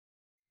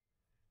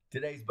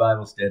Today's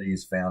Bible study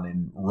is found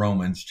in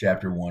Romans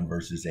chapter 1,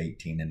 verses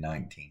 18 and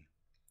 19.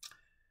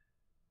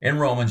 In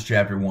Romans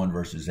chapter 1,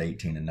 verses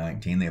 18 and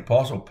 19, the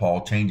Apostle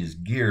Paul changes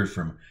gears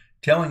from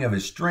telling of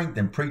his strength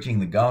in preaching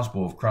the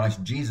gospel of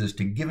Christ Jesus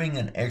to giving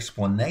an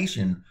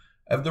explanation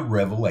of the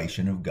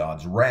revelation of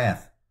God's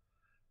wrath.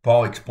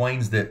 Paul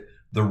explains that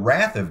the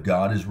wrath of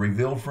God is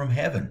revealed from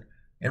heaven.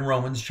 In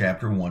Romans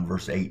chapter 1,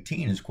 verse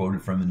 18 is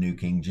quoted from the New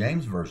King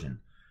James Version.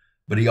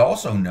 But he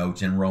also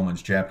notes in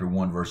Romans chapter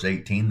 1, verse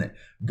 18 that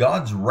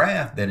God's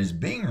wrath that is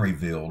being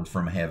revealed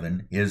from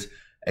heaven is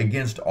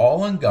against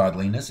all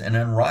ungodliness and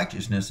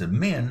unrighteousness of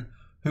men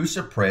who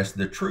suppress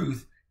the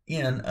truth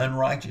in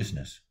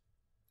unrighteousness.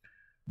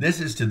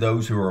 This is to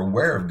those who are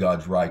aware of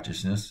God's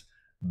righteousness,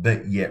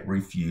 but yet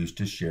refuse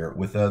to share it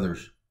with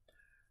others.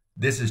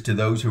 This is to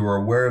those who are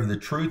aware of the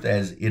truth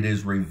as it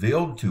is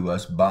revealed to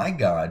us by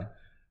God,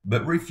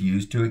 but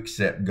refuse to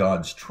accept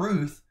God's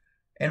truth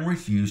and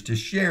refuse to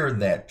share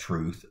that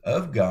truth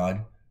of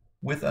God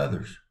with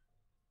others.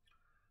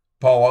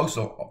 Paul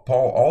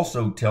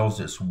also tells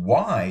us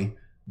why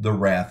the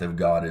wrath of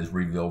God is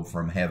revealed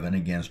from heaven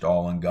against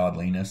all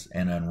ungodliness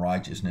and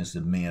unrighteousness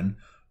of men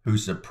who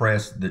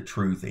suppress the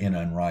truth in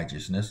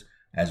unrighteousness,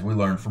 as we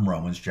learn from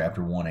Romans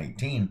chapter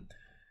 1:18.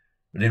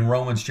 But in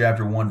Romans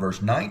chapter 1,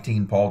 verse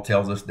 19, Paul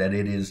tells us that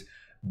it is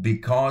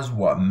because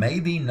what may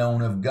be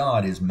known of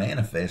God is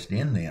manifest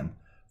in them,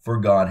 for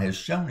God has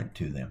shown it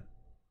to them.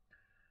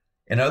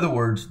 In other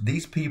words,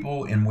 these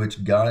people in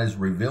which God is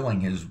revealing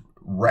his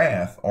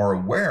wrath are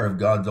aware of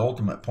God's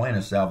ultimate plan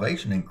of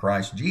salvation in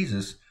Christ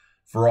Jesus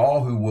for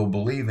all who will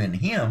believe in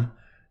him,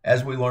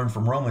 as we learn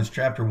from Romans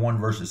chapter 1,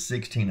 verses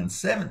 16 and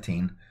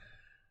 17.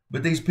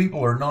 But these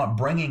people are not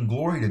bringing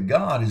glory to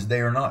God as they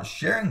are not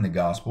sharing the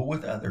gospel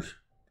with others.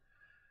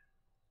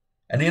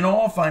 And in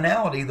all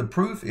finality, the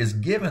proof is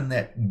given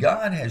that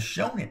God has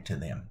shown it to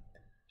them,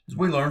 as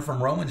we learn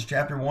from Romans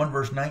chapter 1,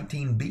 verse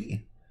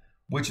 19b.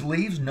 Which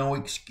leaves no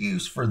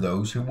excuse for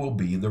those who will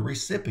be the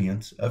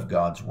recipients of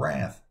God's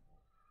wrath.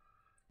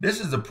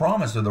 This is the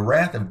promise of the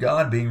wrath of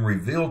God being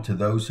revealed to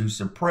those who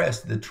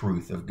suppress the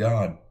truth of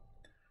God.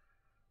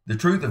 The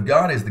truth of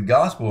God is the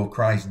gospel of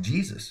Christ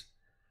Jesus.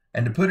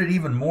 And to put it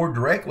even more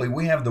directly,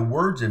 we have the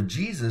words of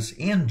Jesus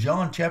in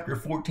John chapter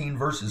 14,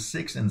 verses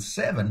 6 and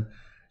 7,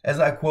 as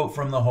I quote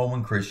from the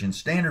Holman Christian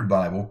Standard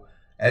Bible,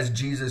 as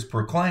Jesus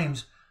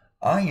proclaims,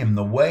 "I am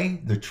the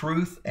way, the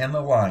truth, and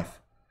the life.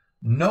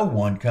 No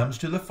one comes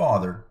to the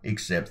Father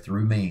except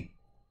through me.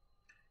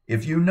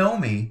 If you know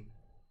me,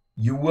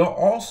 you will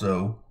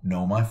also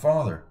know my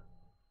Father.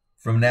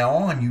 From now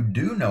on, you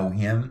do know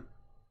him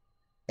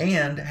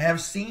and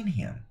have seen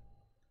him."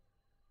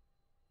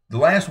 The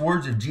last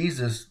words of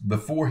Jesus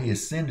before he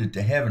ascended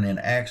to heaven in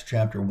Acts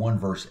chapter 1,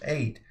 verse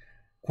 8,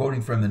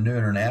 quoting from the New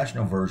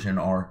International Version,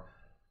 are,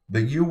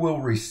 "But you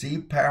will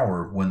receive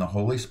power when the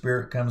Holy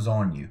Spirit comes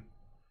on you,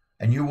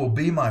 and you will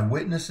be my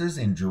witnesses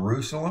in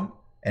Jerusalem,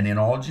 and in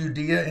all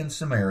Judea and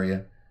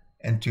Samaria,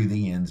 and to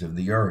the ends of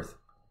the earth."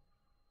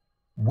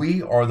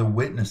 We are the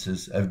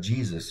witnesses of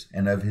Jesus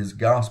and of his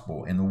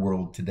gospel in the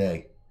world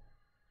today.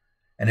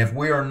 And if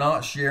we are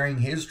not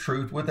sharing his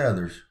truth with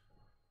others,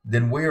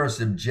 then we are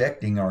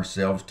subjecting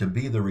ourselves to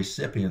be the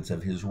recipients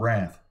of his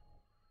wrath.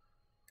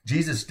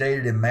 Jesus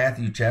stated in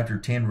Matthew chapter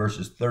 10,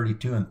 verses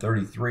 32 and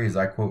 33, as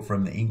I quote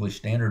from the English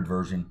Standard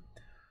Version,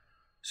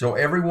 "So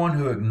everyone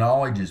who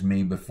acknowledges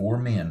me before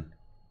men,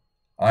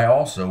 I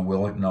also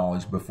will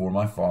acknowledge before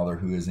my Father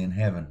who is in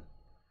heaven.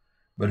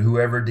 But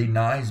whoever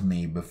denies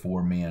me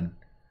before men,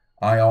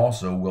 I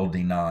also will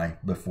deny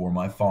before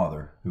my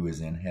Father who is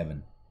in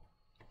heaven."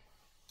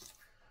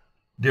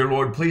 Dear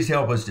Lord, please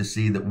help us to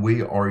see that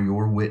we are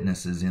your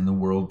witnesses in the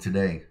world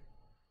today.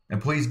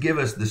 And please give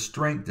us the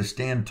strength to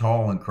stand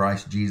tall in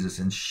Christ Jesus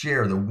and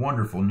share the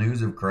wonderful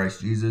news of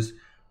Christ Jesus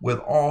with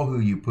all who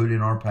you put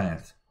in our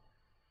path.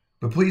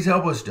 But please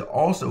help us to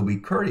also be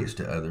courteous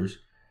to others,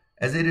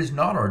 as it is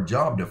not our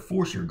job to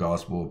force your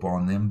gospel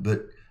upon them,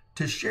 but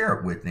to share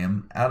it with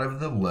them out of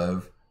the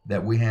love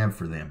that we have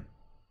for them.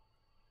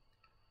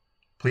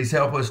 Please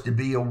help us to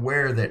be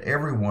aware that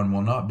everyone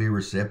will not be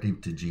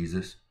receptive to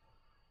Jesus,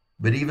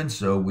 but even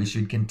so, we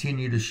should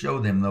continue to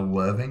show them the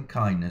love and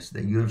kindness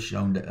that you have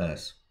shown to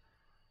us,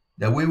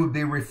 that we would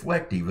be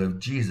reflective of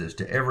Jesus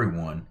to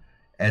everyone,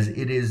 as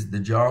it is the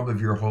job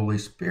of your Holy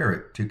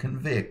Spirit to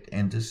convict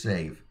and to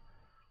save.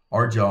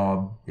 Our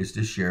job is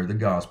to share the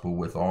gospel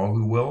with all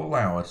who will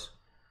allow us,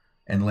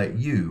 and let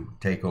you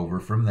take over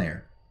from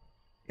there.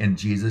 In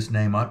Jesus'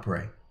 name I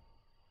pray.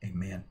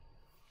 Amen.